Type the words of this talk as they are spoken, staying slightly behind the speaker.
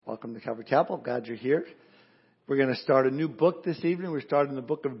Welcome to Calvary Chapel. Glad you're here. We're going to start a new book this evening. We're starting the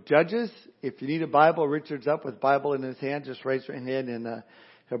book of Judges. If you need a Bible, Richard's up with Bible in his hand. Just raise your hand and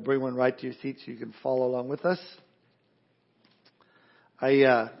he'll bring one right to your seat so you can follow along with us.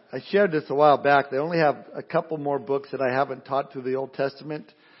 I shared this a while back. They only have a couple more books that I haven't taught through the Old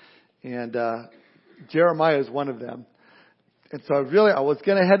Testament, and Jeremiah is one of them. And so I was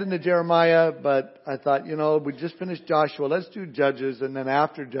going to head into Jeremiah, but I thought, we just finished Joshua. Let's do Judges, and then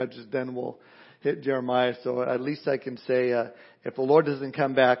after Judges, then we'll hit Jeremiah. So at least I can say, if the Lord doesn't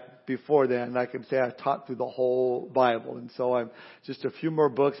come back before then, I can say I taught through the whole Bible. And so I'm just a few more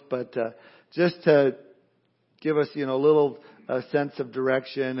books, but just to give us, a little sense of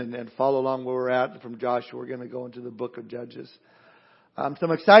direction and follow along where we're at from Joshua, we're going to go into the book of Judges.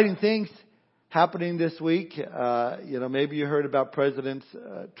 Some exciting things happening this week. Maybe you heard about President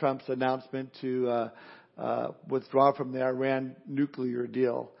Trump's announcement to withdraw from the Iran nuclear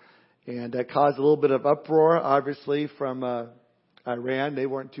deal. And that caused a little bit of uproar, obviously, from Iran. They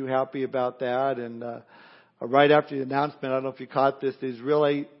weren't too happy about that. And right after the announcement, I don't know if you caught this, the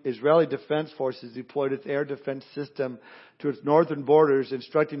Israeli Defense Forces deployed its air defense system to its northern borders,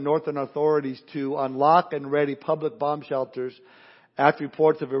 instructing northern authorities to unlock and ready public bomb shelters after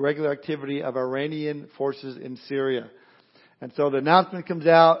reports of irregular activity of Iranian forces in Syria. And so the announcement comes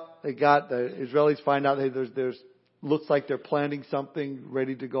out. The Israelis find out, hey, there's looks like they're planning something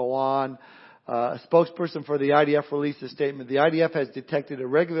ready to go on. A spokesperson for the IDF released a statement. The IDF has detected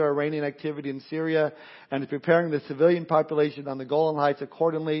irregular Iranian activity in Syria and is preparing the civilian population on the Golan Heights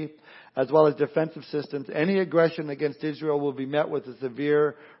accordingly, as well as defensive systems. Any aggression against Israel will be met with a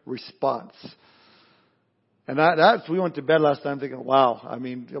severe response. And we went to bed last night thinking, wow, am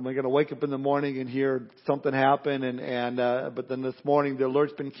I going to wake up in the morning and hear something happen? But then this morning the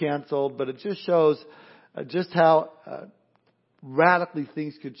alert's been canceled. But it just shows just how radically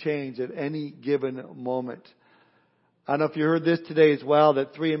things could change at any given moment. I don't know if you heard this today as well,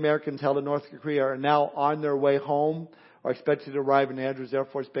 that 3 Americans held in North Korea are now on their way home, are expected to arrive in Andrews Air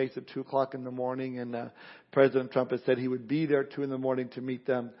Force Base at 2 o'clock in the morning. And President Trump has said he would be there at 2 in the morning to meet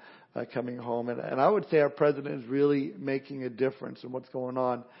them coming home. And I would say our president is really making a difference in what's going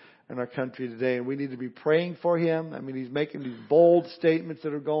on in our country today. And we need to be praying for him. He's making these bold statements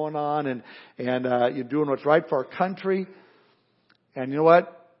that are going on and you're doing what's right for our country. And you know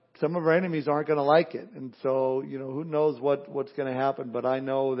what? Some of our enemies aren't going to like it. And so, who knows what's going to happen. But I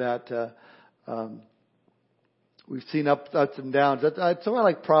know that we've seen ups and downs. It's sort of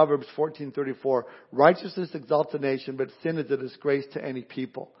like Proverbs 14:34. Righteousness exalts a nation, but sin is a disgrace to any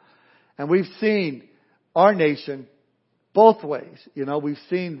people. And we've seen our nation both ways. We've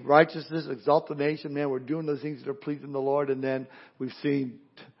seen righteousness exalt the nation. Man, we're doing those things that are pleasing the Lord. And then we've seen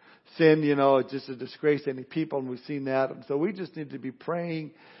sin, it's just a disgrace to any people. And we've seen that. And so we just need to be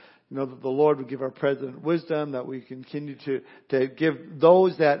praying, that the Lord would give our president wisdom, that we continue to give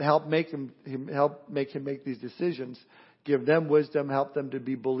those that help make him make these decisions, give them wisdom, help them to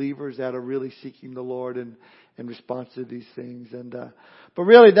be believers that are really seeking the Lord in response to these things. But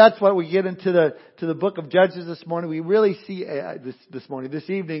really, that's what we get into the book of Judges this morning. We really see this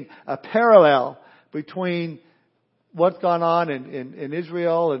evening, a parallel between what's gone on in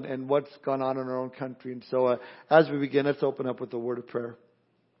Israel and what's gone on in our own country. And so, as we begin, let's open up with a word of prayer.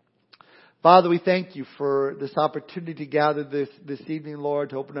 Father, we thank you for this opportunity to gather this evening,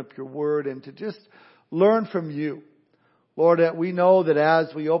 Lord, to open up your word and to just learn from you. Lord, that we know that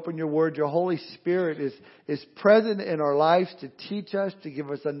as we open your word, your Holy Spirit is present in our lives to teach us, to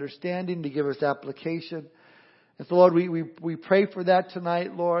give us understanding, to give us application. And so, Lord, we pray for that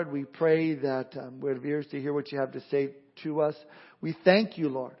tonight, Lord. We pray that we have ears to hear what you have to say to us. We thank you,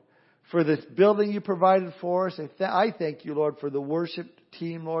 Lord, for this building you provided for us. I thank you, Lord, for the worship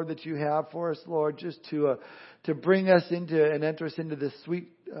team, Lord, that you have for us, Lord, just to bring us into and enter us into this sweet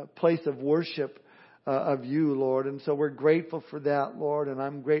place of worship of you, Lord. And so we're grateful for that, Lord. And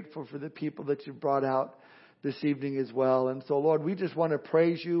I'm grateful for the people that you've brought out this evening as well. And so, Lord, we just want to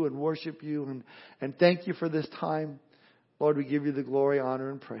praise you and worship you and thank you for this time. Lord, we give you the glory,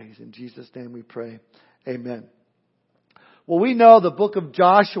 honor, and praise. In Jesus' name we pray. Amen. Well, we know the book of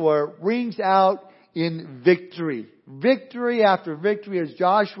Joshua rings out in victory. Victory after victory as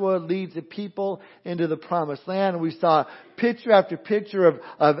Joshua leads the people into the promised land. And we saw picture after picture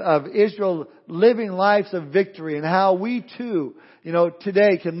of Israel living lives of victory and how we too,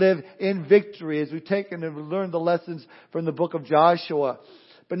 today can live in victory as we take and have learned the lessons from the book of Joshua.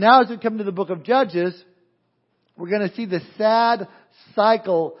 But now as we come to the book of Judges, we're going to see the sad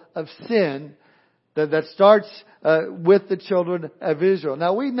cycle of sin that starts with the children of Israel.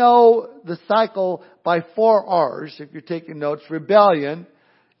 Now we know the cycle by 4 R's, if you're taking notes: rebellion,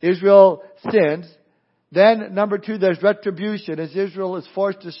 Israel sins. Then, number 2, there's retribution as Israel is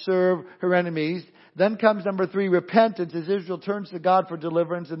forced to serve her enemies. Then comes number 3, repentance as Israel turns to God for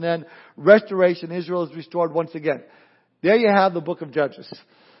deliverance. And then restoration, Israel is restored once again. There you have the book of Judges.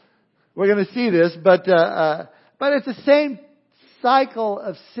 We're going to see this, but it's the same cycle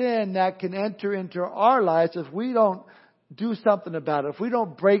of sin that can enter into our lives if we don't do something about it. If we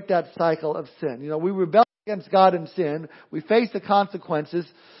don't break that cycle of sin. We rebel against God in sin. We face the consequences.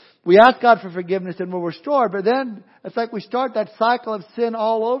 We ask God for forgiveness and we're restored, but then it's like we start that cycle of sin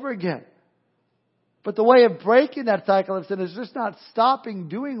all over again. But the way of breaking that cycle of sin is just not stopping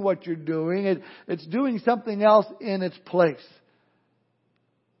doing what you're doing. It's doing something else in its place.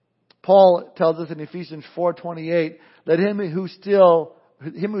 Paul tells us in Ephesians 4:28, let him who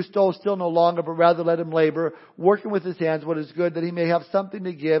stole still no longer, but rather let him labor, working with his hands what is good, that he may have something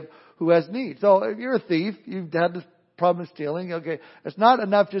to give who has need. So if you're a thief, you've had this problem stealing. Okay, it's not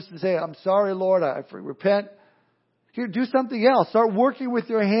enough just to say, I'm sorry, Lord, I repent. Here, do something else. Start working with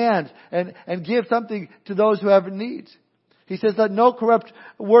your hands and give something to those who have needs. He says, let no corrupt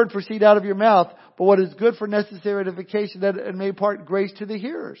word proceed out of your mouth, but what is good for necessary edification, that it may impart grace to the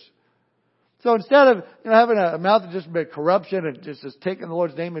hearers. So instead of having a mouth that just made corruption and just taking the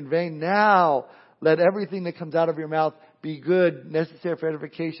Lord's name in vain, now let everything that comes out of your mouth be good, necessary for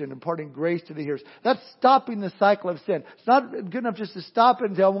edification, imparting grace to the hearers. That's stopping the cycle of sin. It's not good enough just to stop it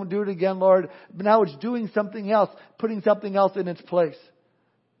and say, I won't do it again, Lord. But now it's doing something else, putting something else in its place.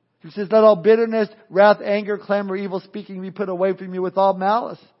 He says, let all bitterness, wrath, anger, clamor, evil speaking be put away from you with all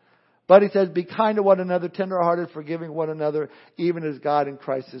malice. But he says, be kind to one another, tenderhearted, forgiving one another, even as God in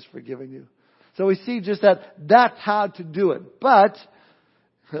Christ has forgiven you. So we see just that's how to do it. But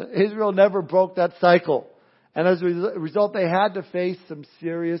Israel never broke that cycle. And as a result, they had to face some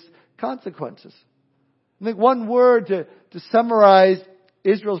serious consequences. I think one word to summarize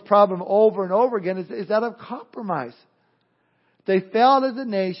Israel's problem over and over again is that of compromise. They failed as a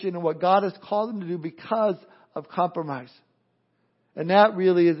nation in what God has called them to do because of compromise. And that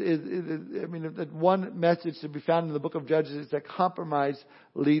really is one message to be found in the book of Judges is that compromise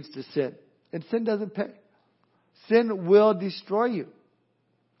leads to sin. And sin doesn't pay. Sin will destroy you.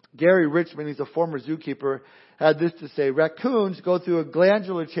 Gary Richmond, he's a former zookeeper, had this to say, raccoons go through a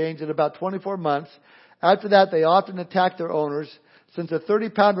glandular change in about 24 months. After that, they often attack their owners. Since a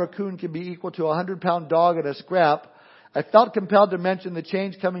 30-pound raccoon can be equal to a 100-pound dog at a scrap, I felt compelled to mention the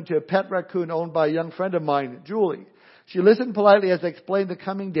change coming to a pet raccoon owned by a young friend of mine, Julie. She listened politely as I explained the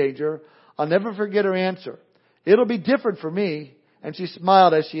coming danger. I'll never forget her answer. It'll be different for me. And she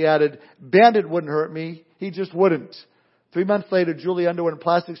smiled as she added, Bandit wouldn't hurt me. He just wouldn't. 3 months later, Julie underwent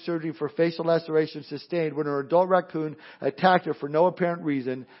plastic surgery for facial lacerations sustained when her adult raccoon attacked her for no apparent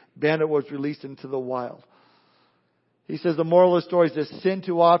reason. Bandit was released into the wild. He says the moral of the story is that sin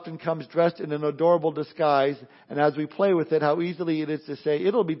too often comes dressed in an adorable disguise. And as we play with it, how easily it is to say,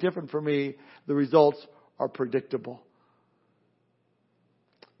 it'll be different for me. The results are predictable.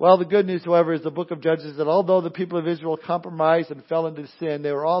 Well, the good news, however, is the book of Judges that although the people of Israel compromised and fell into sin,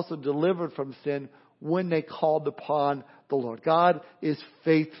 they were also delivered from sin when they called upon the Lord. God is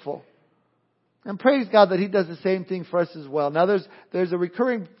faithful. And praise God that He does the same thing for us as well. Now there's a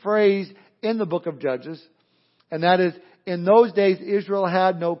recurring phrase in the book of Judges, and that is, in those days Israel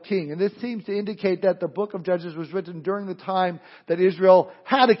had no king. And this seems to indicate that the book of Judges was written during the time that Israel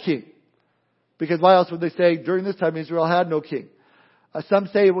had a king. Because why else would they say during this time Israel had no king? Some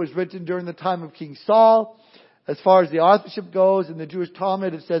say it was written during the time of King Saul. As far as the authorship goes, in the Jewish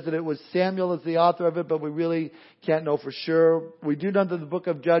Talmud, it says that it was Samuel as the author of it, but we really can't know for sure. We do know that the book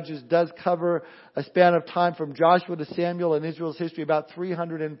of Judges does cover a span of time from Joshua to Samuel in Israel's history, about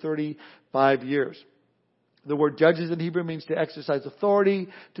 335 years. The word judges in Hebrew means to exercise authority,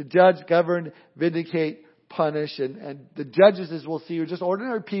 to judge, govern, vindicate, punish. And the judges, as we'll see, are just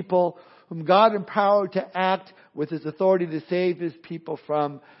ordinary people whom God empowered to act with His authority to save His people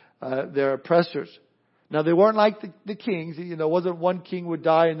from their oppressors. Now, they weren't like the kings. It wasn't one king would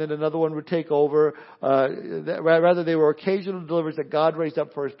die and then another one would take over. Rather, they were occasional deliverers that God raised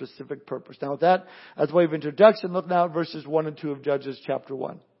up for a specific purpose. Now, with that as a way of introduction, look now at verses 1 and 2 of Judges chapter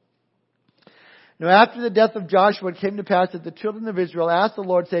 1. Now, after the death of Joshua, it came to pass that the children of Israel asked the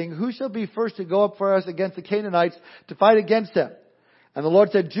Lord, saying, who shall be first to go up for us against the Canaanites to fight against them? And the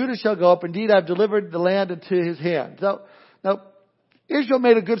Lord said, Judah shall go up. Indeed, I have delivered the land into his hand. So, now, Israel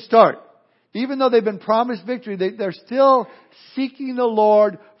made a good start. Even though they've been promised victory, they're still seeking the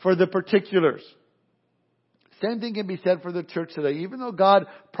Lord for the particulars. Same thing can be said for the church today. Even though God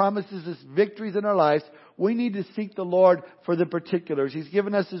promises us victories in our lives, we need to seek the Lord for the particulars. He's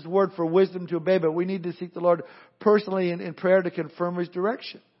given us His word for wisdom to obey, but we need to seek the Lord personally in prayer to confirm His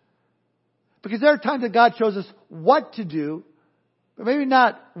direction. Because there are times that God shows us what to do, but maybe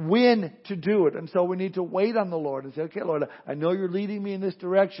not when to do it. And so we need to wait on the Lord and say, okay, Lord, I know you're leading me in this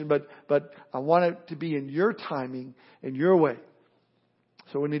direction, but I want it to be in your timing, in your way.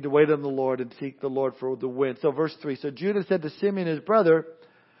 So we need to wait on the Lord and seek the Lord for the win. So verse 3, so Judah said to Simeon his brother,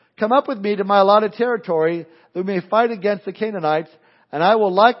 come up with me to my allotted territory, that we may fight against the Canaanites, and I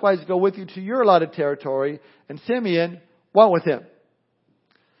will likewise go with you to your allotted territory. And Simeon went with him.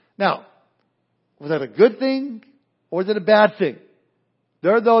 Now, was that a good thing or was it a bad thing?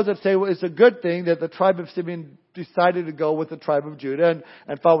 There are those that say, well, it's a good thing that the tribe of Simeon decided to go with the tribe of Judah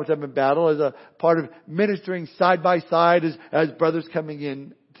and fought with them in battle as a part of ministering side by side as brothers coming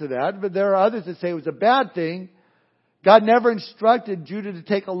in to that. But there are others that say it was a bad thing. God never instructed Judah to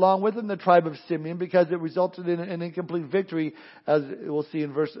take along with him the tribe of Simeon because it resulted in an incomplete victory, as we'll see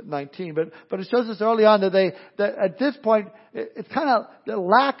in verse 19. But it shows us early on that at this point, it's kind of the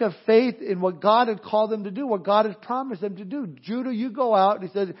lack of faith in what God had called them to do, what God has promised them to do. Judah, you go out. He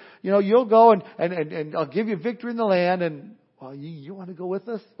says, you'll go and I'll give you victory in the land. And, well, you want to go with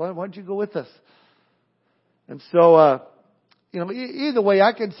us? Why don't you go with us? And so, either way,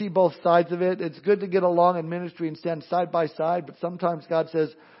 I can see both sides of it. It's good to get along in ministry and stand side by side, but sometimes God says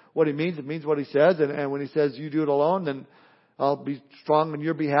what He means. It means what He says. And when He says you do it alone, then I'll be strong on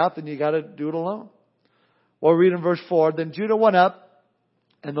your behalf, and you got to do it alone. Well, read in verse 4. Then Judah went up,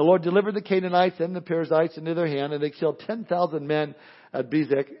 and the Lord delivered the Canaanites and the Perizzites into their hand, and they killed 10,000 men at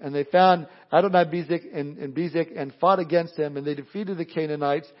Bezek. And they found Adonai-Bezek in Bezek and fought against him, and they defeated the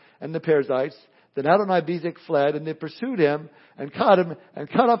Canaanites and the Perizzites. Then Adonai-Bezek fled, and they pursued him and caught him and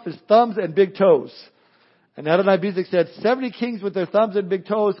cut off his thumbs and big toes. And Adonai-Bezek said, 70 kings with their thumbs and big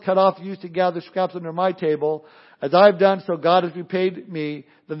toes cut off used to gather scraps under my table. As I have done, so God has repaid me.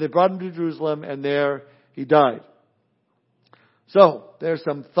 Then they brought him to Jerusalem, and there he died. So there's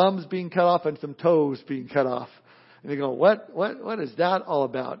some thumbs being cut off and some toes being cut off. And you go, what is that all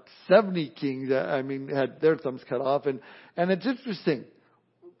about? 70 kings, had their thumbs cut off. And it's interesting.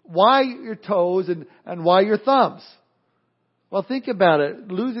 Why your toes and why your thumbs? Well, think about it.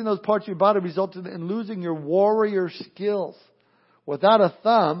 Losing those parts of your body resulted in losing your warrior skills. Without a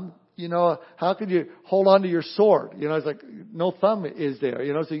thumb, how could you hold on to your sword? It's like no thumb is there,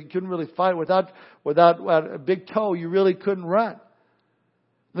 so you couldn't really fight. Without a big toe, you really couldn't run.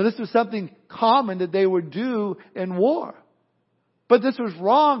 Now, this was something common that they would do in war. But this was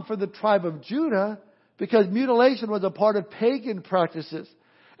wrong for the tribe of Judah because mutilation was a part of pagan practices.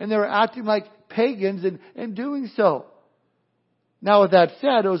 And they were acting like pagans in doing so. Now, with that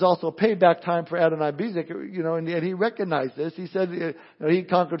said, it was also payback time for Adonai-Bezek, and he recognized this. He said he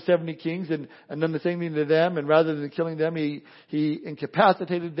conquered 70 kings and done the same thing to them. And rather than killing them, he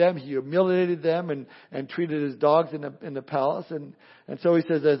incapacitated them, he humiliated them, and treated as dogs in the palace. And so he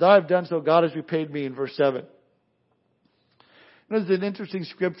says, as I have done so, God has repaid me in verse 7. There's an interesting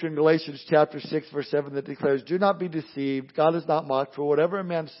scripture in Galatians chapter 6, verse 7 that declares, do not be deceived. God is not mocked. For whatever a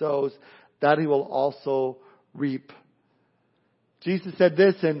man sows, that he will also reap. Jesus said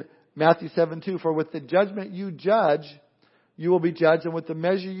this in Matthew 7:2, for with the judgment you judge, you will be judged. And with the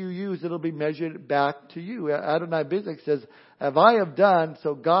measure you use, it'll be measured back to you. Adonai-Bezek says, as I have done,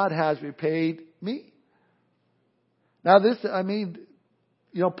 so God has repaid me. Now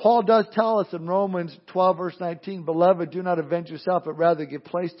Paul does tell us in Romans 12 verse 19, beloved, do not avenge yourself, but rather give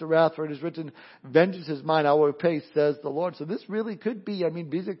place to wrath, for it is written, vengeance is mine, I will repay, says the Lord. So this really could be,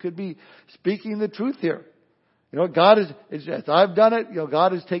 Bezek could be speaking the truth here. God is as I've done it,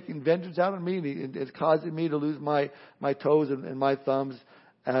 God is taking vengeance out on me, and it's causing me to lose my toes and my thumbs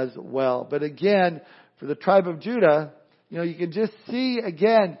as well. But again, for the tribe of Judah, you can just see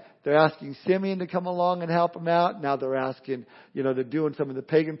again, they're asking Simeon to come along and help them out. Now they're asking, they're doing some of the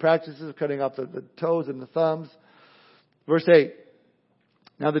pagan practices, cutting off the toes and the thumbs. Verse 8.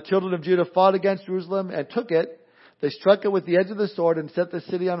 Now the children of Judah fought against Jerusalem and took it. They struck it with the edge of the sword and set the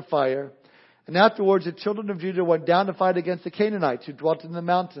city on fire. And afterwards the children of Judah went down to fight against the Canaanites who dwelt in the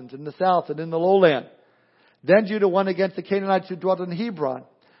mountains, in the south and in the lowland. Then Judah went against the Canaanites who dwelt in Hebron.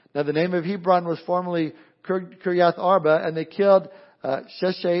 Now the name of Hebron was formerly Kiriath Arba, and they killed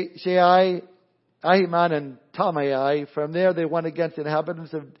Sheshai, Ahiman, and Talmai. From there they went against the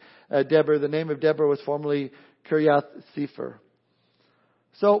inhabitants of Deborah. The name of Deborah was formerly Kiriath Sefer.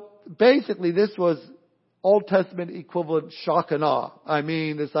 So basically this was Old Testament equivalent shock and awe.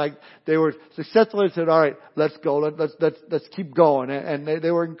 It's like they were successful and said, all right, let's go. Let's keep going. And they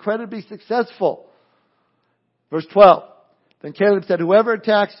were incredibly successful. Verse 12. Then Caleb said, whoever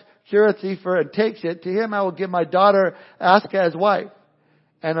attacks Kiriath Sefer and takes it, to him I will give my daughter Aska as wife.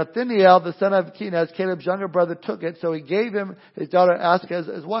 And Othniel, the son of Kenaz, Caleb's younger brother, took it, so he gave him his daughter Aska as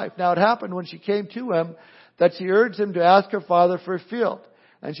his wife. Now it happened when she came to him that she urged him to ask her father for a field.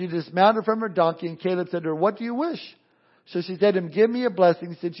 And she dismounted from her donkey, and Caleb said to her, "What do you wish?" So she said to him, "Give me a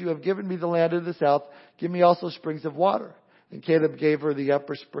blessing, since you have given me the land of the south. Give me also springs of water." And Caleb gave her the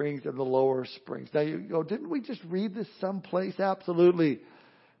upper springs and the lower springs. Now you go, didn't we just read this someplace? Absolutely.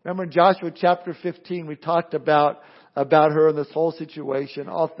 Remember in Joshua chapter 15, we talked about her and this whole situation.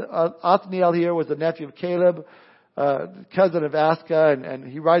 Othniel here was the nephew of Caleb, cousin of Aska, and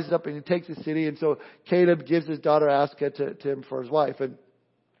he rises up and he takes the city. And so Caleb gives his daughter Aska to him for his wife. And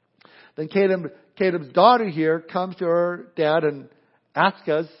then Caleb's daughter here comes to her dad and asks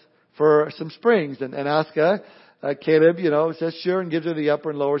us for some springs. And Aska, Caleb, says sure, and gives her the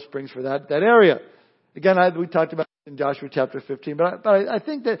upper and lower springs for that area. Again, we talked about it in Joshua chapter 15. But I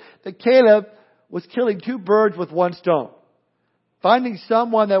think that Caleb was killing two birds with one stone. Finding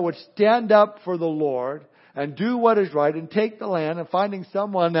someone that would stand up for the Lord and do what is right and take the land, and finding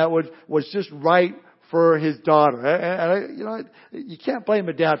someone that was just right for his daughter. And you can't blame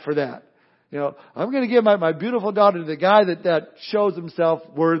a dad for that. I'm going to give my beautiful daughter to the guy that shows himself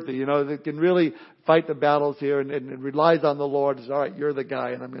worthy, that can really fight the battles here and relies on the Lord. Says, all right, you're the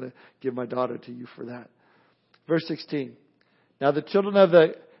guy, and I'm going to give my daughter to you for that. Verse 16. Now the children of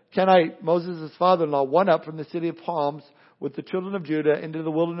the Kenite, Moses' father-in-law, went up from the city of palms with the children of Judah into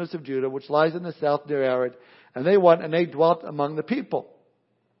the wilderness of Judah, which lies in the south near Arid. And they went and they dwelt among the people.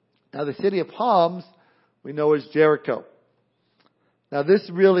 Now the city of palms, we know, is Jericho. Now this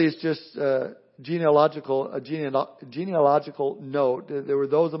really is just a genealogical note. There were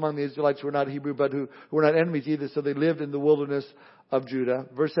those among the Israelites who were not Hebrew, but who were not enemies either, so they lived in the wilderness of Judah.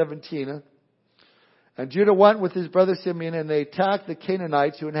 Verse 17. And Judah went with his brother Simeon, and they attacked the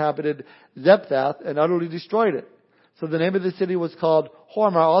Canaanites who inhabited Zephath and utterly destroyed it. So the name of the city was called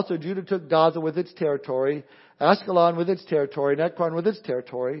Hormah. Also Judah took Gaza with its territory, Ashkelon with its territory, and Ekron with its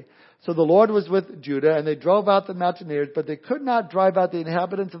territory. So the Lord was with Judah, and they drove out the mountaineers, but they could not drive out the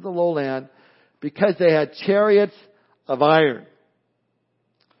inhabitants of the lowland because they had chariots of iron.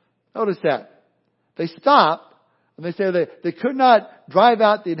 Notice that. They stop, and they say they could not drive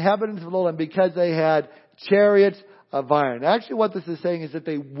out the inhabitants of the lowland because they had chariots of iron. Actually, what this is saying is that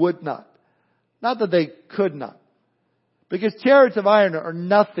they would not. Not that they could not. Because chariots of iron are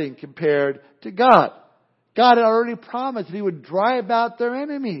nothing compared to God. God had already promised that He would drive out their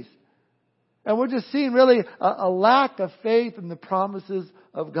enemies. And we're just seeing really a lack of faith in the promises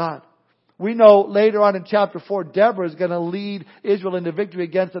of God. We know later on in chapter 4, Deborah is going to lead Israel into victory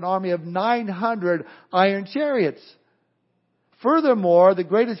against an army of 900 iron chariots. Furthermore, the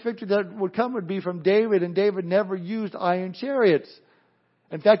greatest victory that would come would be from David, and David never used iron chariots.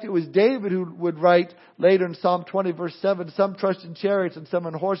 In fact, it was David who would write later in Psalm 20 verse 7, some trust in chariots and some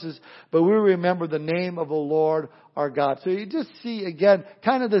in horses, but we remember the name of the Lord our God. So you just see again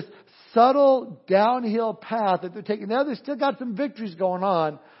kind of this subtle downhill path that they're taking. Now they've still got some victories going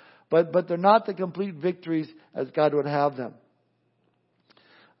on, but they're not the complete victories as God would have them.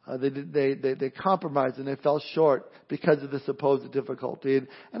 They compromised and they fell short because of the supposed difficulty.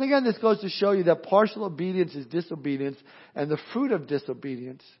 And again, this goes to show you that partial obedience is disobedience, and the fruit of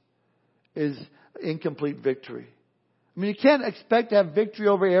disobedience is incomplete victory. I mean, you can't expect to have victory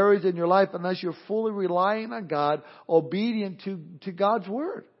over areas in your life unless you're fully relying on God, obedient to God's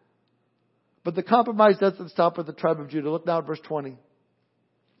Word. But the compromise doesn't stop with the tribe of Judah. Look now at verse 20.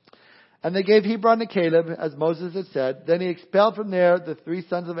 And they gave Hebron to Caleb, as Moses had said. Then he expelled from there the 3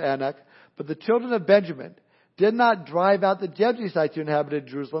 sons of Anak. But the children of Benjamin did not drive out the Jebusites who inhabited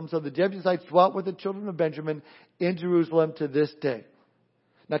Jerusalem. So the Jebusites dwelt with the children of Benjamin in Jerusalem to this day.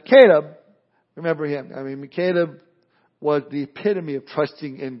 Now Caleb, remember him. I mean, Caleb was the epitome of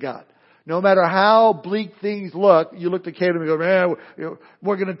trusting in God. No matter how bleak things look, you look to Caleb and go, man,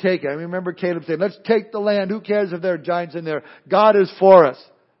 we're going to take it. I mean, remember Caleb saying, let's take the land. Who cares if there are giants in there? God is for us.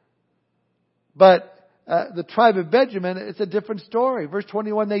 But the tribe of Benjamin, it's a different story. Verse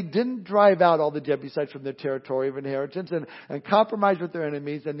 21, they didn't drive out all the Jebusites from their territory of inheritance and compromise with their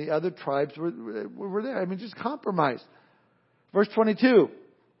enemies, and the other tribes were there. I mean, just compromise. Verse 22,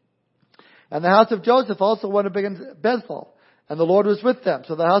 and the house of Joseph also went up against Bethel, and the Lord was with them.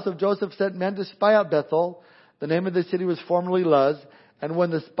 So the house of Joseph sent men to spy out Bethel. The name of the city was formerly Luz. And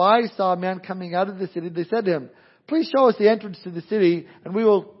when the spies saw a man coming out of the city, they said to him, please show us the entrance to the city, and we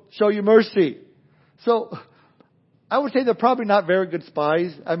will show you mercy. So, I would say they're probably not very good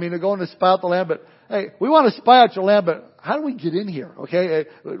spies. I mean, they're going to spy out the land, but hey, we want to spy out your land, but how do we get in here? Okay,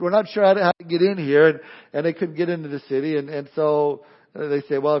 we're not sure how to get in here, and they couldn't get into the city, and so they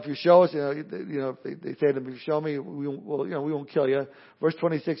say, well, if you show us, if they say to them, if you show me, we won't kill you. Verse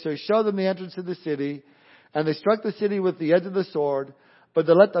 26, so he showed them the entrance to the city, and they struck the city with the edge of the sword, but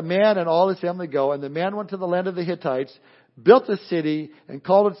they let the man and all his family go. And the man went to the land of the Hittites, built a city, and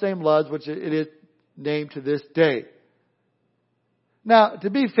called its name Luz, which it is named to this day. Now, to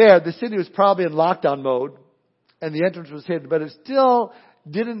be fair, the city was probably in lockdown mode, and the entrance was hidden, but it still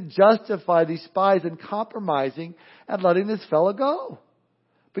didn't justify these spies in compromising and letting this fellow go.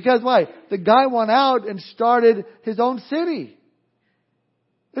 Because why? The guy went out and started his own city.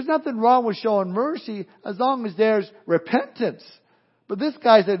 There's nothing wrong with showing mercy as long as there's repentance. But this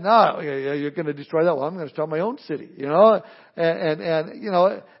guy said, no, you're going to destroy that. Well, I'm going to start my own city, And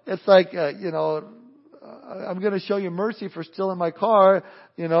it's like, I'm going to show you mercy for stealing my car,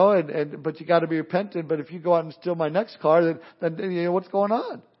 but you got to be repentant. But if you go out and steal my next car, then what's going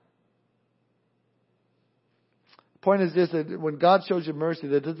on? The point is this, that when God shows you mercy,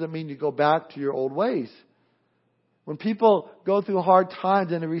 that doesn't mean you go back to your old ways. When people go through hard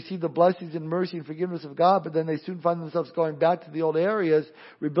times and they receive the blessings and mercy and forgiveness of God, but then they soon find themselves going back to the old areas,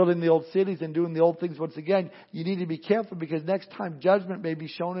 rebuilding the old cities and doing the old things once again, you need to be careful, because next time judgment may be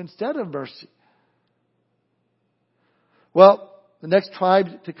shown instead of mercy. Well, the next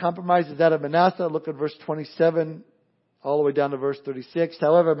tribe to compromise is that of Manasseh. Look at verse 27 all the way down to verse 36.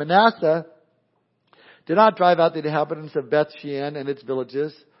 However, Manasseh did not drive out the inhabitants of Beth Shean and its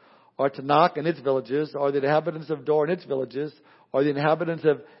villages, or Tanakh and its villages, or the inhabitants of Dor and its villages, or the inhabitants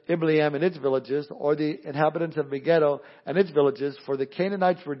of Ibleam and its villages, or the inhabitants of Megiddo and its villages, for the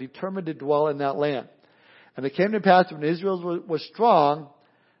Canaanites were determined to dwell in that land. And it came to pass when Israel was strong,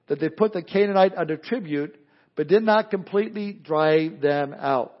 that they put the Canaanite under tribute, but did not completely drive them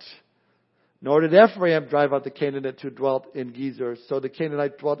out. Nor did Ephraim drive out the Canaanites who dwelt in Gezer, so the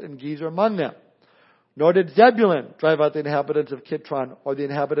Canaanites dwelt in Gezer among them. Nor did Zebulun drive out the inhabitants of Kitron or the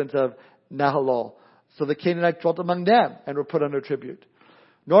inhabitants of Nahalol. So the Canaanites dwelt among them and were put under tribute.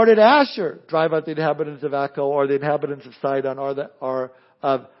 Nor did Asher drive out the inhabitants of Akko or the inhabitants of Sidon or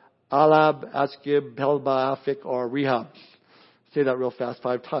of Alab, Askib, Helba, Aphik, or Rehob. Say that real fast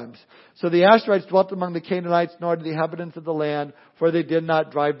 5 times. So the Asherites dwelt among the Canaanites, nor did the inhabitants of the land, for they did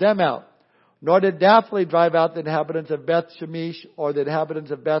not drive them out. Nor did Naphtali drive out the inhabitants of Beth Shemesh or the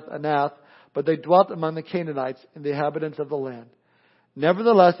inhabitants of Beth Anath, but they dwelt among the Canaanites and the inhabitants of the land.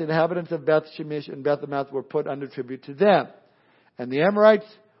 Nevertheless, the inhabitants of Beth Shemesh and Beth Anath were put under tribute to them. And the Amorites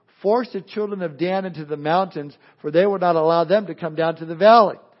forced the children of Dan into the mountains, for they would not allow them to come down to the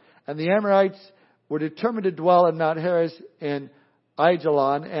valley. And the Amorites were determined to dwell in Mount Heres and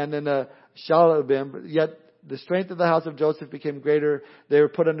Aijalon and in Shalabim, yet the strength of the house of Joseph became greater. They were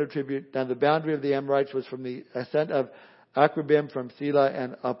put under tribute. And the boundary of the Amorites was from the ascent of Akrabim from Selah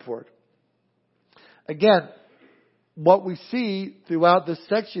and upward. Again, what we see throughout this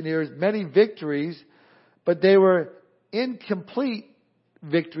section here is many victories, but they were incomplete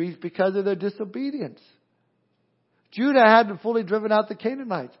victories because of their disobedience. Judah hadn't fully driven out the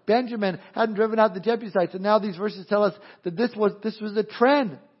Canaanites. Benjamin hadn't driven out the Jebusites. And now these verses tell us that this was a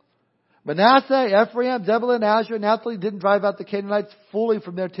trend. Manasseh, Ephraim, Zebulun, Asher, and Naphtali didn't drive out the Canaanites fully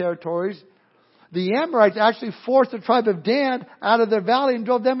from their territories. The Amorites actually forced the tribe of Dan out of their valley and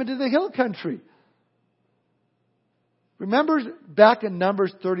drove them into the hill country. Remember back in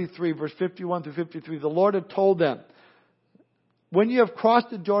Numbers 33, verse 51 through 53, the Lord had told them, when you have crossed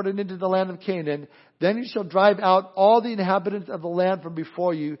the Jordan into the land of Canaan, then you shall drive out all the inhabitants of the land from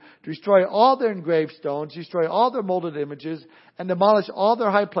before you, destroy all their engraved stones, destroy all their molded images, and demolish all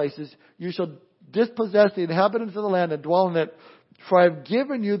their high places. You shall dispossess the inhabitants of the land and dwell in it, for I have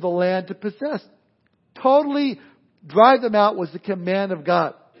given you the land to possess. Totally drive them out was the command of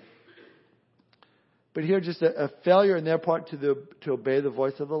God. But here just a failure in their part to obey the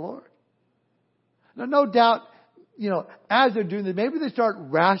voice of the Lord. Now, no doubt, as they're doing this, maybe they start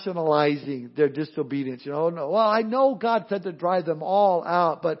rationalizing their disobedience. Well, I know God said to drive them all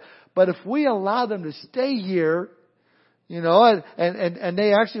out, but if we allow them to stay here, and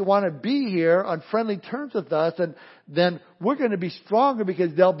they actually want to be here on friendly terms with us, and then we're going to be stronger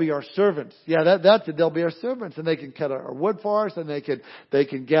because they'll be our servants. Yeah, that's it. They'll be our servants, and they can cut our wood for us, and they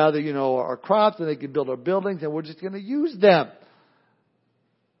can gather, our crops, and they can build our buildings, and we're just going to use them.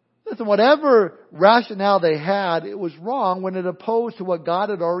 Listen, whatever rationale they had, it was wrong when it opposed to what God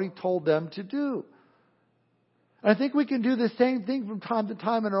had already told them to do. And I think we can do the same thing from time to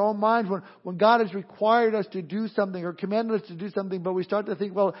time in our own minds when God has required us to do something or commanded us to do something, but we start to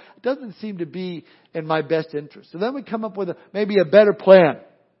think, well, it doesn't seem to be in my best interest. So then we come up with maybe a better plan.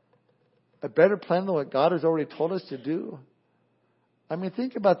 A better plan than what God has already told us to do. I mean,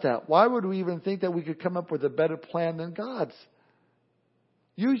 think about that. Why would we even think that we could come up with a better plan than God's?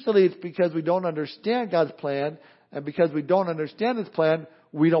 Usually it's because we don't understand God's plan, and because we don't understand His plan,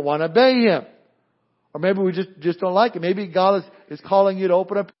 we don't want to obey Him. Or maybe we just don't like it. Maybe God is calling you to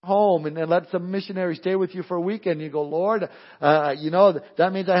open up your home and let some missionary stay with you for a weekend. You go, Lord, that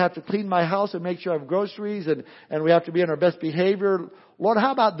means I have to clean my house and make sure I have groceries and we have to be in our best behavior. Lord,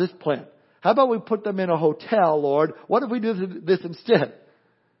 how about this plan? How about we put them in a hotel, Lord? What if we do this instead?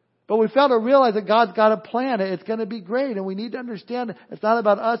 But we fail to realize that God's got a plan. It's going to be great. And we need to understand it's not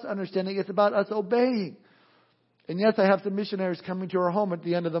about us understanding. It's about us obeying. And yes, I have some missionaries coming to our home at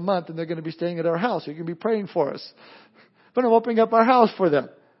the end of the month, and they're going to be staying at our house. You're going to be praying for us. But I'm opening up our house for them.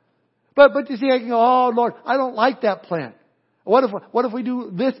 But you see, I can go, oh Lord, I don't like that plan. What if we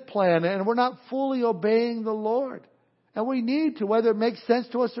do this plan and we're not fully obeying the Lord? And we need to, whether it makes sense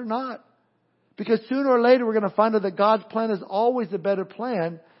to us or not. Because sooner or later we're going to find out that God's plan is always a better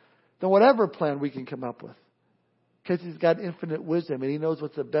plan than whatever plan we can come up with. Because He's got infinite wisdom and He knows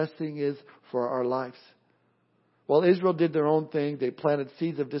what the best thing is for our lives. Well, Israel did their own thing. They planted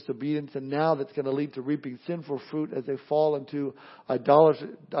seeds of disobedience, and now that's going to lead to reaping sinful fruit as they fall into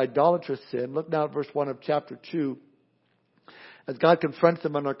idolatrous sin. Look now at verse 1 of chapter 2. As God confronts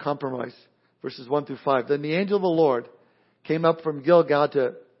them on their compromise. Verses 1 through 5. Then the angel of the Lord came up from Gilgal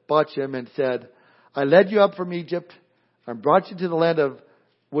to Bochim and said, I led you up from Egypt and brought you to the land of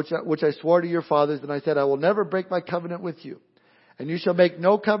which I swore to your fathers. And I said, I will never break my covenant with you. And you shall make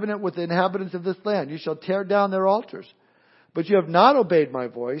no covenant with the inhabitants of this land. You shall tear down their altars. But you have not obeyed my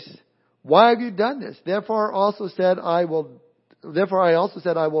voice. Why have you done this? Therefore I also said, I will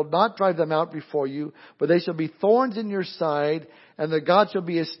not drive them out before you, but they shall be thorns in your side, and their God shall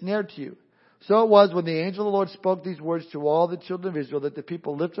be a snare to you. So it was when the angel of the Lord spoke these words to all the children of Israel that the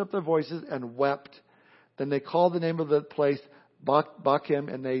people lifted up their voices and wept. Then they called the name of the place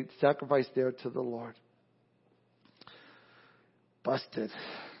Bochim, and they sacrificed there to the Lord. Busted.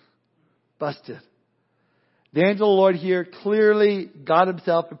 The angel of the Lord here, clearly God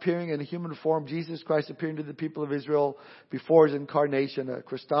Himself appearing in a human form, Jesus Christ appearing to the people of Israel before His incarnation, a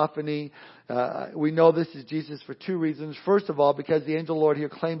Christophany. We know this is Jesus for two reasons. First of all, because the angel of the Lord here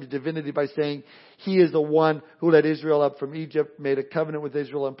claims divinity by saying He is the one who led Israel up from Egypt, made a covenant with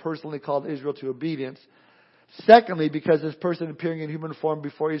Israel, and personally called Israel to obedience. Secondly, because this person appearing in human form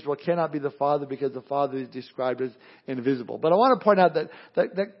before Israel cannot be the Father, because the Father is described as invisible. But I want to point out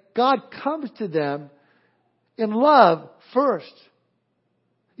that God comes to them in love first.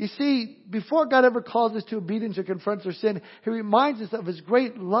 You see, before God ever calls us to obedience or confronts our sin, He reminds us of His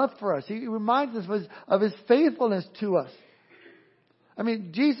great love for us. He reminds us of His faithfulness to us. I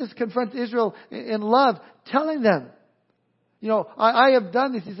mean, Jesus confronts Israel in love, telling them, I have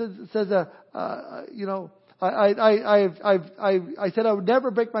done this. He says, I said I would never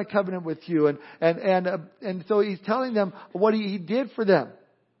break my covenant with you, and so He's telling them what He did for them.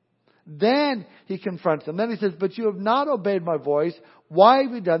 Then He confronts them. Then He says, "But you have not obeyed my voice. Why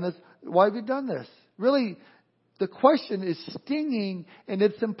have you done this? Why have you done this?" Really, the question is stinging in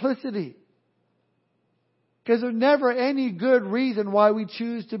its simplicity, because there's never any good reason why we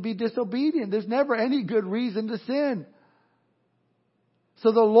choose to be disobedient. There's never any good reason to sin.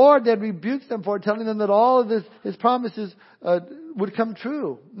 So the Lord then rebukes them for it, telling them that all of His promises would come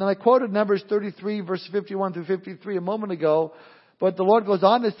true. Now I quoted Numbers 33, verse 51 through 53 a moment ago. But the Lord goes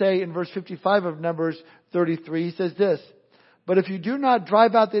on to say in verse 55 of Numbers 33, He says this, "But if you do not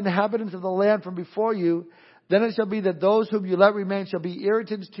drive out the inhabitants of the land from before you, then it shall be that those whom you let remain shall be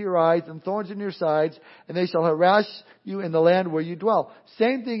irritants to your eyes and thorns in your sides, and they shall harass you in the land where you dwell."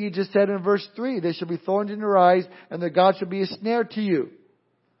 Same thing He just said in verse 3. They shall be thorns in your eyes, and their God shall be a snare to you.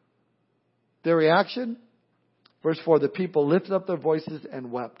 Their reaction? Verse 4, the people lifted up their voices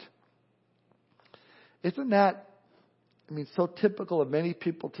and wept. Isn't that, so typical of many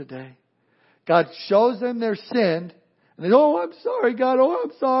people today? God shows them their sin, and they go, "Oh, I'm sorry, God. Oh,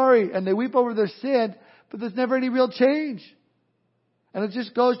 I'm sorry." And they weep over their sin, but there's never any real change. And it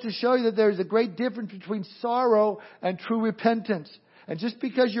just goes to show you that there's a great difference between sorrow and true repentance. And just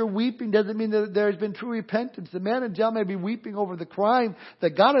because you're weeping doesn't mean that there's been true repentance. The man in jail may be weeping over the crime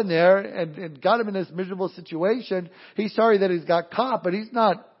that got him there and got him in this miserable situation. He's sorry that he's got caught, but he's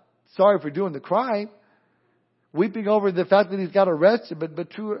not sorry for doing the crime. Weeping over the fact that he's got arrested, but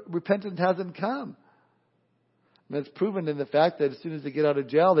true repentance hasn't come. And it's proven in the fact that as soon as they get out of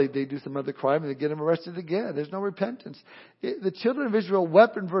jail, they do some other crime and they get him arrested again. There's no repentance. The children of Israel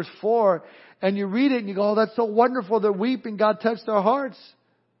wept in verse 4, and you read it and you go, "Oh, that's so wonderful. They're weeping. God touched their hearts."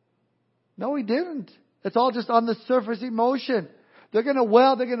 No, He didn't. It's all just on the surface emotion. They're going to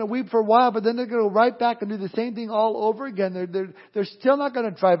wail, they're going to weep for a while, but then they're going to go right back and do the same thing all over again. They're still not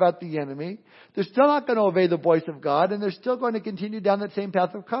going to drive out the enemy. They're still not going to obey the voice of God, and they're still going to continue down that same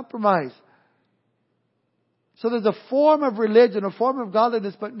path of compromise. So there's a form of religion, a form of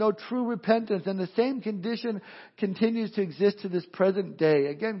godliness, but no true repentance. And the same condition continues to exist to this present day.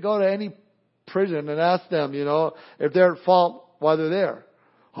 Again, go to any prison and ask them, if they're at fault while they're there.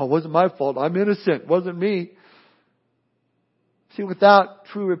 Oh, it wasn't my fault. I'm innocent. It wasn't me. See, without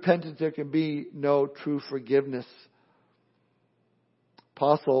true repentance, there can be no true forgiveness.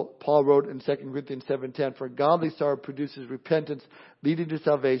 Apostle Paul wrote in 2 Corinthians 7:10, "For godly sorrow produces repentance, leading to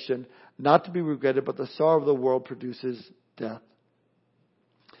salvation, not to be regretted, but the sorrow of the world produces death."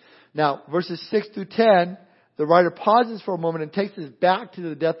 Now, verses 6 through 10, the writer pauses for a moment and takes us back to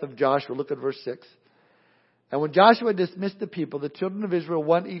the death of Joshua. Look at verse 6. "And when Joshua dismissed the people, the children of Israel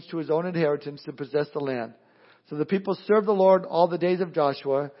went each to his own inheritance to possess the land. So the people served the Lord all the days of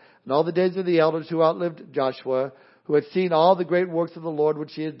Joshua, and all the days of the elders who outlived Joshua, who had seen all the great works of the Lord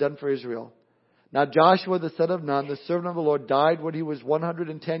which he had done for Israel. Now Joshua the son of Nun, the servant of the Lord, died when he was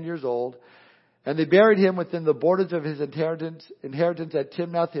 110 years old, and they buried him within the borders of his inheritance at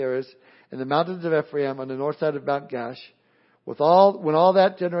Timnath-Heres, in the mountains of Ephraim, on the north side of Mount Gash. When all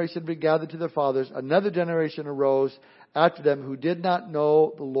that generation had been gathered to their fathers, another generation arose after them who did not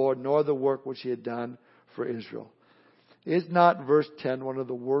know the Lord, nor the work which he had done for Israel." Is not verse 10 one of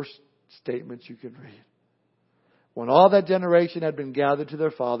the worst statements you can read? When all that generation had been gathered to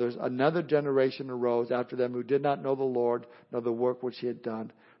their fathers, another generation arose after them who did not know the Lord, nor the work which he had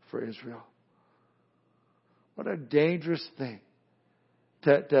done for Israel. What a dangerous thing.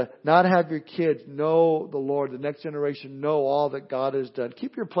 To not have your kids know the Lord, the next generation know all that God has done.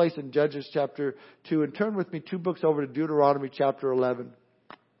 Keep your place in Judges chapter 2 and turn with me 2 books over to Deuteronomy chapter 11.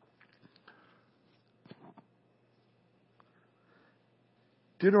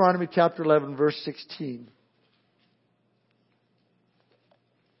 Deuteronomy chapter 11, verse 16.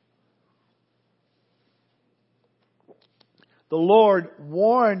 The Lord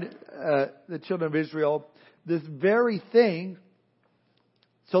warned the children of Israel this very thing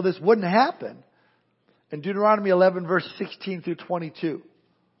so this wouldn't happen. In Deuteronomy 11, verse 16 through 22.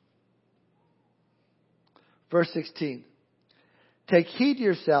 Verse 16. "Take heed to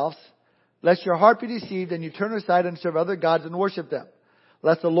yourselves, lest your heart be deceived, and you turn aside and serve other gods and worship them.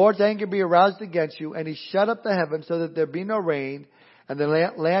 Lest the Lord's anger be aroused against you, and he shut up the heavens so that there be no rain, and the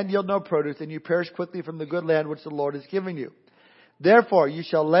land yield no produce, and you perish quickly from the good land which the Lord has given you. Therefore you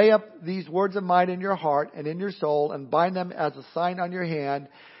shall lay up these words of mine in your heart and in your soul, and bind them as a sign on your hand,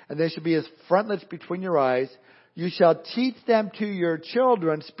 and they shall be as frontlets between your eyes. You shall teach them to your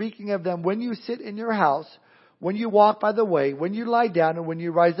children, speaking of them when you sit in your house, when you walk by the way, when you lie down, and when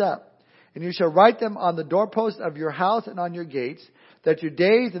you rise up. And you shall write them on the doorposts of your house and on your gates, that your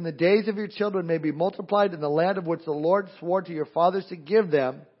days and the days of your children may be multiplied in the land of which the Lord swore to your fathers to give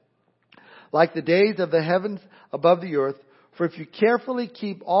them, like the days of the heavens above the earth. For if you carefully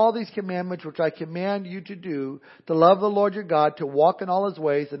keep all these commandments which I command you to do, to love the Lord your God, to walk in all his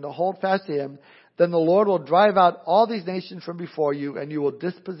ways, and to hold fast to him, then the Lord will drive out all these nations from before you, and you will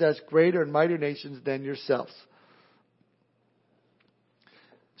dispossess greater and mightier nations than yourselves."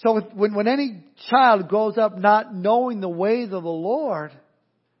 So when any child grows up not knowing the ways of the Lord,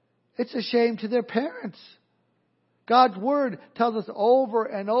 it's a shame to their parents. God's Word tells us over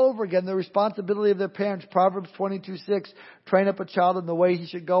and over again the responsibility of their parents. Proverbs 22:6, "Train up a child in the way he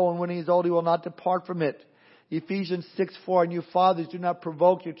should go, and when he is old he will not depart from it." Ephesians 6:4, "And you fathers, do not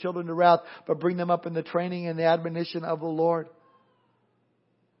provoke your children to wrath, but bring them up in the training and the admonition of the Lord."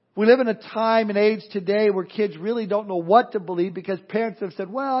 We live in a time and age today where kids really don't know what to believe because parents have said,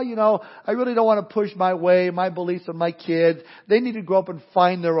 well, I really don't want to push my way, my beliefs on my kids. They need to grow up and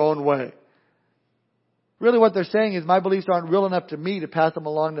find their own way. Really what they're saying is my beliefs aren't real enough to me to pass them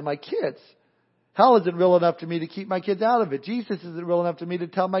along to my kids. Hell isn't real enough to me to keep my kids out of it. Jesus isn't real enough to me to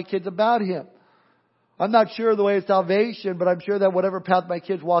tell my kids about Him. I'm not sure of the way of salvation, but I'm sure that whatever path my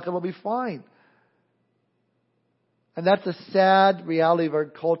kids walk, it'll be fine. And that's a sad reality of our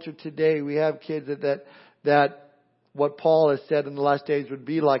culture today. We have kids that what Paul has said in the last days would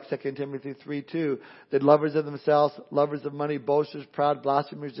be like 2 Timothy 3:2, that lovers of themselves, lovers of money, boasters, proud,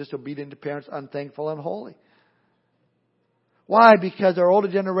 blasphemers, disobedient to parents, unthankful, unholy. Why? Because our older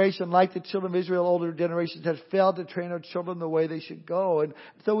generation, like the children of Israel, older generations, has failed to train our children the way they should go. And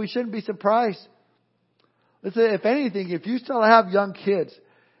so we shouldn't be surprised. Listen, if anything, if you still have young kids,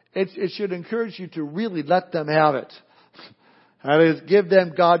 it should encourage you to really let them have it. That is, give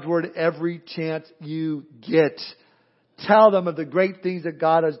them God's Word every chance you get. Tell them of the great things that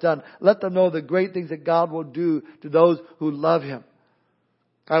God has done. Let them know the great things that God will do to those who love Him.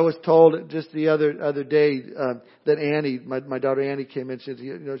 I was told just the other day that Annie, my daughter Annie, came in. She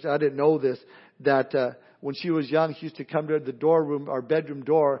said, I didn't know this, that when she was young, she used to come to our bedroom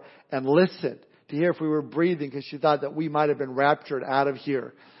door, and listen to hear if we were breathing, because she thought that we might have been raptured out of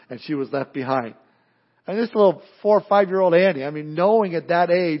here, and she was left behind. And this little 4 or 5-year-old Annie, knowing at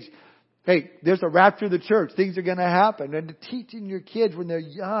that age, hey, there's a rapture of the church, things are going to happen, and teaching your kids when they're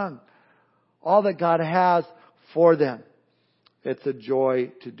young all that God has for them. It's a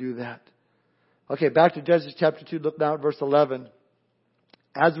joy to do that. Okay, back to Judges chapter 2. Look now at verse 11.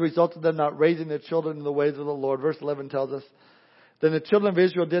 As a result of them not raising their children in the ways of the Lord, verse 11 tells us, then the children of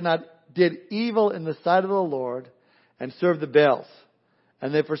Israel did evil in the sight of the Lord and served the Baals.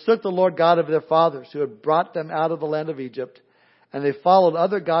 And they forsook the Lord God of their fathers, who had brought them out of the land of Egypt. And they followed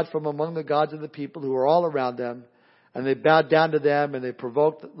other gods from among the gods of the people who were all around them. And they bowed down to them, and they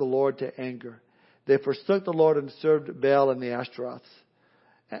provoked the Lord to anger. They forsook the Lord and served Baal and the Ashtaroths.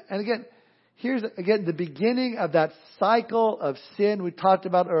 And again, here's the beginning of that cycle of sin we talked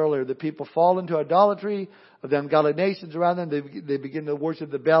about earlier. The people fall into idolatry of the ungodly nations around them. They begin to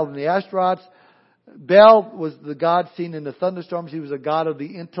worship the Baal and the Ashtaroths. Baal was the god seen in the thunderstorms. He was a god of the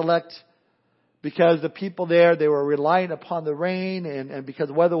intellect. Because the people there, they were reliant upon the rain, and because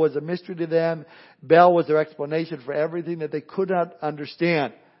the weather was a mystery to them, Baal was their explanation for everything that they could not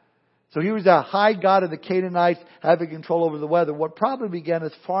understand. So he was a high god of the Canaanites, having control over the weather. What probably began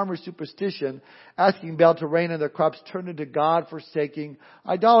as farmer superstition, asking Baal to rain on their crops, turned into God-forsaking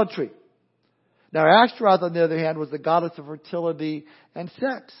idolatry. Now Ashtaroth, on the other hand, was the goddess of fertility and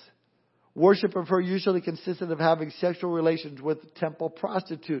sex. Worship of her usually consisted of having sexual relations with temple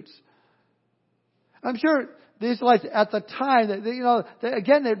prostitutes. I'm sure the Israelites at the time,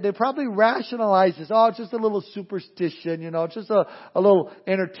 they probably rationalized this. Oh, it's just a little superstition, it's just a little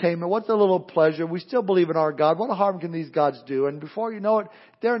entertainment. What's a little pleasure? We still believe in our God. What harm can these gods do? And before you know it,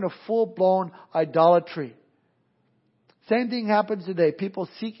 they're in a full-blown idolatry. Same thing happens today. People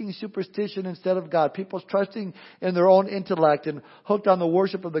seeking superstition instead of God. People trusting in their own intellect and hooked on the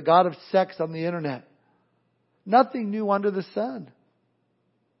worship of the god of sex on the internet. Nothing new under the sun.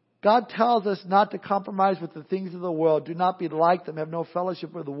 God tells us not to compromise with the things of the world. Do not be like them. Have no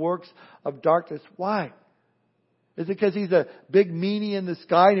fellowship with the works of darkness. Why? Is it because He's a big meanie in the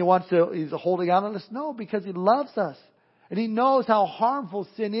sky and He's holding out on us? No, because He loves us. And He knows how harmful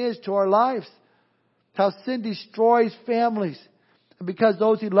sin is to our lives. How sin destroys families. And because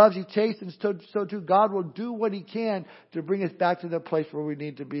those He loves, He chastens, so too God will do what He can to bring us back to the place where we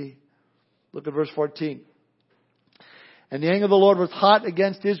need to be. Look at verse 14. And the anger of the Lord was hot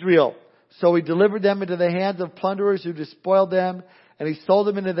against Israel. So He delivered them into the hands of plunderers who despoiled them. And He sold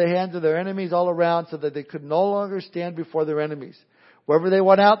them into the hands of their enemies all around, so that they could no longer stand before their enemies. Wherever they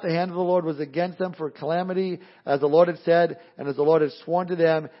went out, the hand of the Lord was against them for calamity, as the Lord had said, and as the Lord had sworn to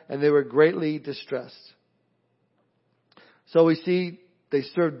them, and they were greatly distressed. So we see they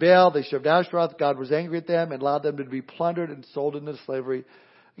served Baal, they served Ashtaroth. God was angry at them and allowed them to be plundered and sold into slavery.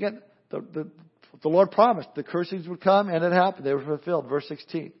 Again, the Lord promised the cursings would come, and it happened. They were fulfilled. Verse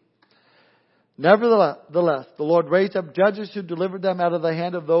 16. Nevertheless, the Lord raised up judges who delivered them out of the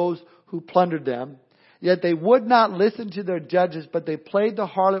hand of those who plundered them. Yet they would not listen to their judges, but they played the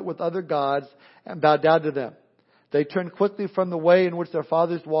harlot with other gods and bowed down to them. They turned quickly from the way in which their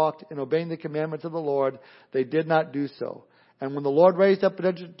fathers walked in obeying the commandments of the Lord. They did not do so. And when the Lord raised up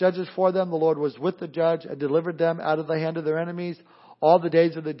judges for them, the Lord was with the judge and delivered them out of the hand of their enemies all the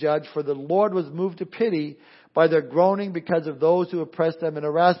days of the judge. For the Lord was moved to pity by their groaning because of those who oppressed them and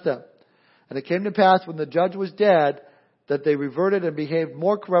harassed them. And it came to pass when the judge was dead that they reverted and behaved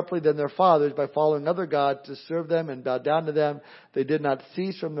more corruptly than their fathers by following other gods to serve them and bow down to them. They did not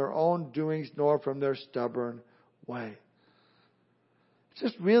cease from their own doings nor from their stubborn way. It's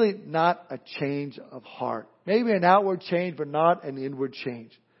just really not a change of heart. Maybe an outward change, but not an inward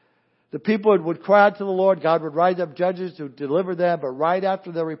change. The people would cry out to the Lord. God would rise up judges to deliver them. But right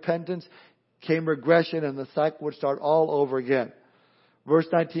after their repentance came regression, and the cycle would start all over again. Verse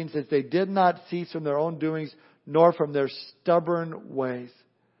 19 says, they did not cease from their own doings, nor from their stubborn ways.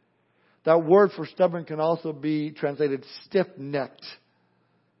 That word for stubborn can also be translated stiff-necked.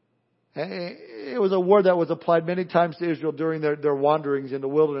 It was a word that was applied many times to Israel during their wanderings in the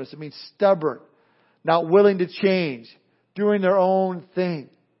wilderness. It means stubborn, not willing to change, doing their own thing.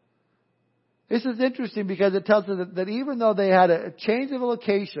 This is interesting because it tells us that even though they had a change of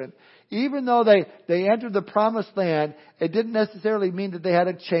location, even though they entered the promised land, it didn't necessarily mean that they had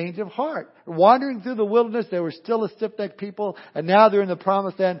a change of heart. Wandering through the wilderness, they were still a stiff-necked people, and now they're in the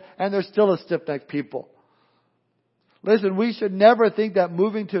promised land, and they're still a stiff-necked people. Listen, we should never think that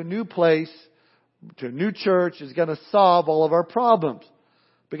moving to a new place, to a new church, is going to solve all of our problems.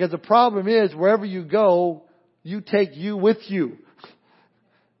 Because the problem is, wherever you go, you take you with you.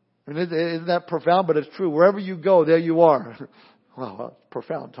 I mean, isn't that profound? But it's true. Wherever you go, there you are. Wow, that's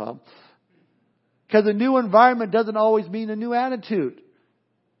profound, Tom. Because a new environment doesn't always mean a new attitude.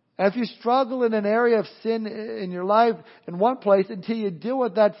 And if you struggle in an area of sin in your life in one place, until you deal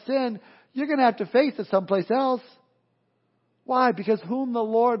with that sin, you're going to have to face it someplace else. Why? Because whom the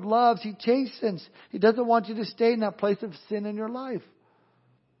Lord loves, He chastens. He doesn't want you to stay in that place of sin in your life.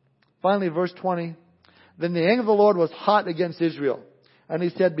 Finally, verse 20. Then the anger of the Lord was hot against Israel. And He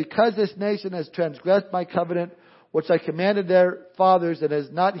said, because this nation has transgressed my covenant, which I commanded their fathers, and has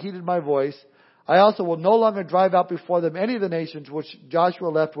not heeded my voice, I also will no longer drive out before them any of the nations which Joshua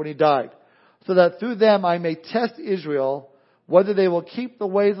left when he died, so that through them I may test Israel, whether they will keep the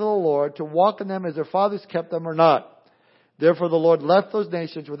ways of the Lord, to walk in them as their fathers kept them or not. Therefore the Lord left those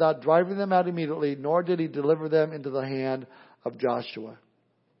nations without driving them out immediately, nor did He deliver them into the hand of Joshua.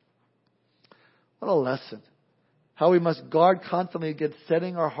 What a lesson. How we must guard constantly against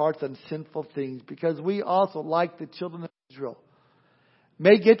setting our hearts on sinful things, because we also, like the children of Israel,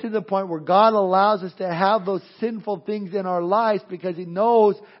 may get to the point where God allows us to have those sinful things in our lives because He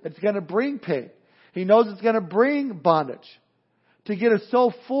knows it's going to bring pain. He knows it's going to bring bondage. To get us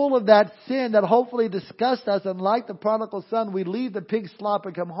so full of that sin that hopefully disgusts us, and like the prodigal son, we leave the pig slop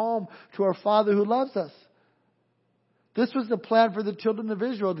and come home to our Father who loves us. This was the plan for the children of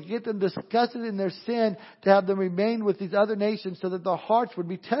Israel, to get them disgusted in their sin, to have them remain with these other nations so that their hearts would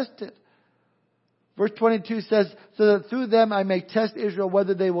be tested. Verse 22 says, so that through them I may test Israel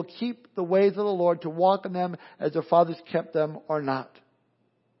whether they will keep the ways of the Lord, to walk in them as their fathers kept them or not.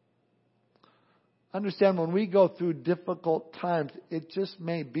 Understand, when we go through difficult times, it just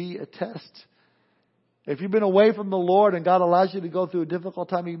may be a test. If you've been away from the Lord and God allows you to go through a difficult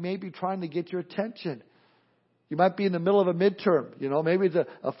time, He may be trying to get your attention. You might be in the middle of a midterm. Maybe it's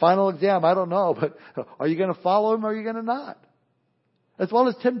a final exam. I don't know. But are you going to follow Him or are you going to not? As well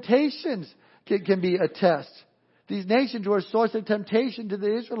as temptations can be a test. These nations were a source of temptation to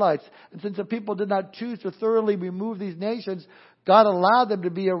the Israelites. And since the people did not choose to thoroughly remove these nations, God allowed them to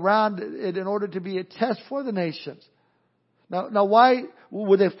be around in order to be a test for the nations. Now why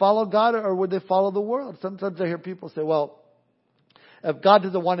would they follow God or would they follow the world? Sometimes I hear people say, well, if God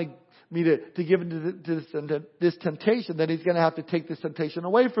doesn't want me to give into this temptation, then He's going to have to take this temptation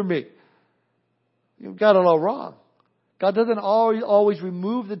away from me. You've got it all wrong. God doesn't always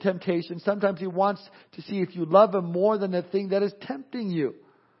remove the temptation. Sometimes He wants to see if you love Him more than the thing that is tempting you.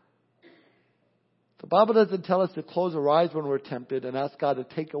 The Bible doesn't tell us to close our eyes when we're tempted and ask God to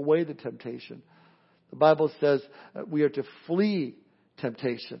take away the temptation. The Bible says we are to flee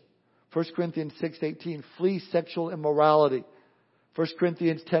temptation. 1 Corinthians 6:18, flee sexual immorality. 1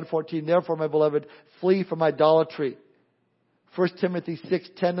 Corinthians 10:14, therefore, my beloved, flee from idolatry. 1 Timothy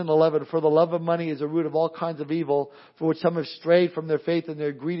 6:10 and 11, for the love of money is a root of all kinds of evil, for which some have strayed from their faith and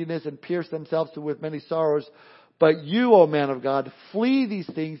their greediness and pierced themselves with many sorrows. But you, O man of God, flee these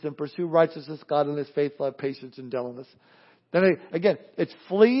things and pursue righteousness, godliness, faith, love, patience, and gentleness. Then again, it's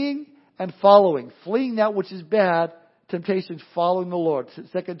fleeing and following. Fleeing that which is bad, temptations, following the Lord.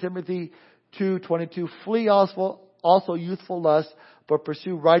 2 Timothy 2:22, flee also youthful lust, but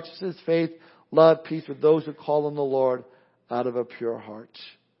pursue righteousness, faith, love, peace with those who call on the Lord out of a pure heart.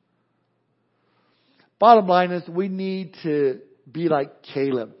 Bottom line is, we need to be like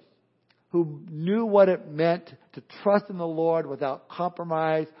Caleb, who knew what it meant to trust in the Lord without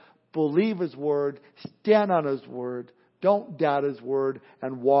compromise, believe His word, stand on His word, don't doubt His word,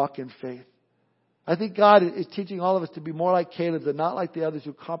 and walk in faith. I think God is teaching all of us to be more like Caleb and not like the others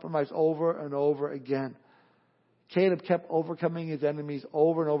who compromise over and over again. Caleb kept overcoming his enemies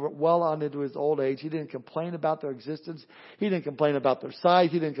over and over, well on into his old age. He didn't complain about their existence. He didn't complain about their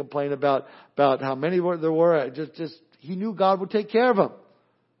size. He didn't complain about how many there were. Just he knew God would take care of him.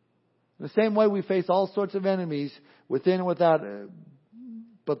 In the same way, we face all sorts of enemies within and without,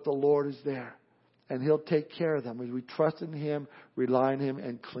 but the Lord is there. And He'll take care of them as we trust in Him, rely on Him,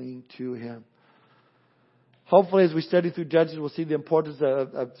 and cling to Him. Hopefully, as we study through Judges, we'll see the importance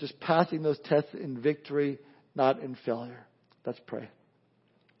of just passing those tests in victory, not in failure. Let's pray.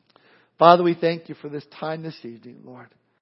 Father, we thank You for this time this evening, Lord.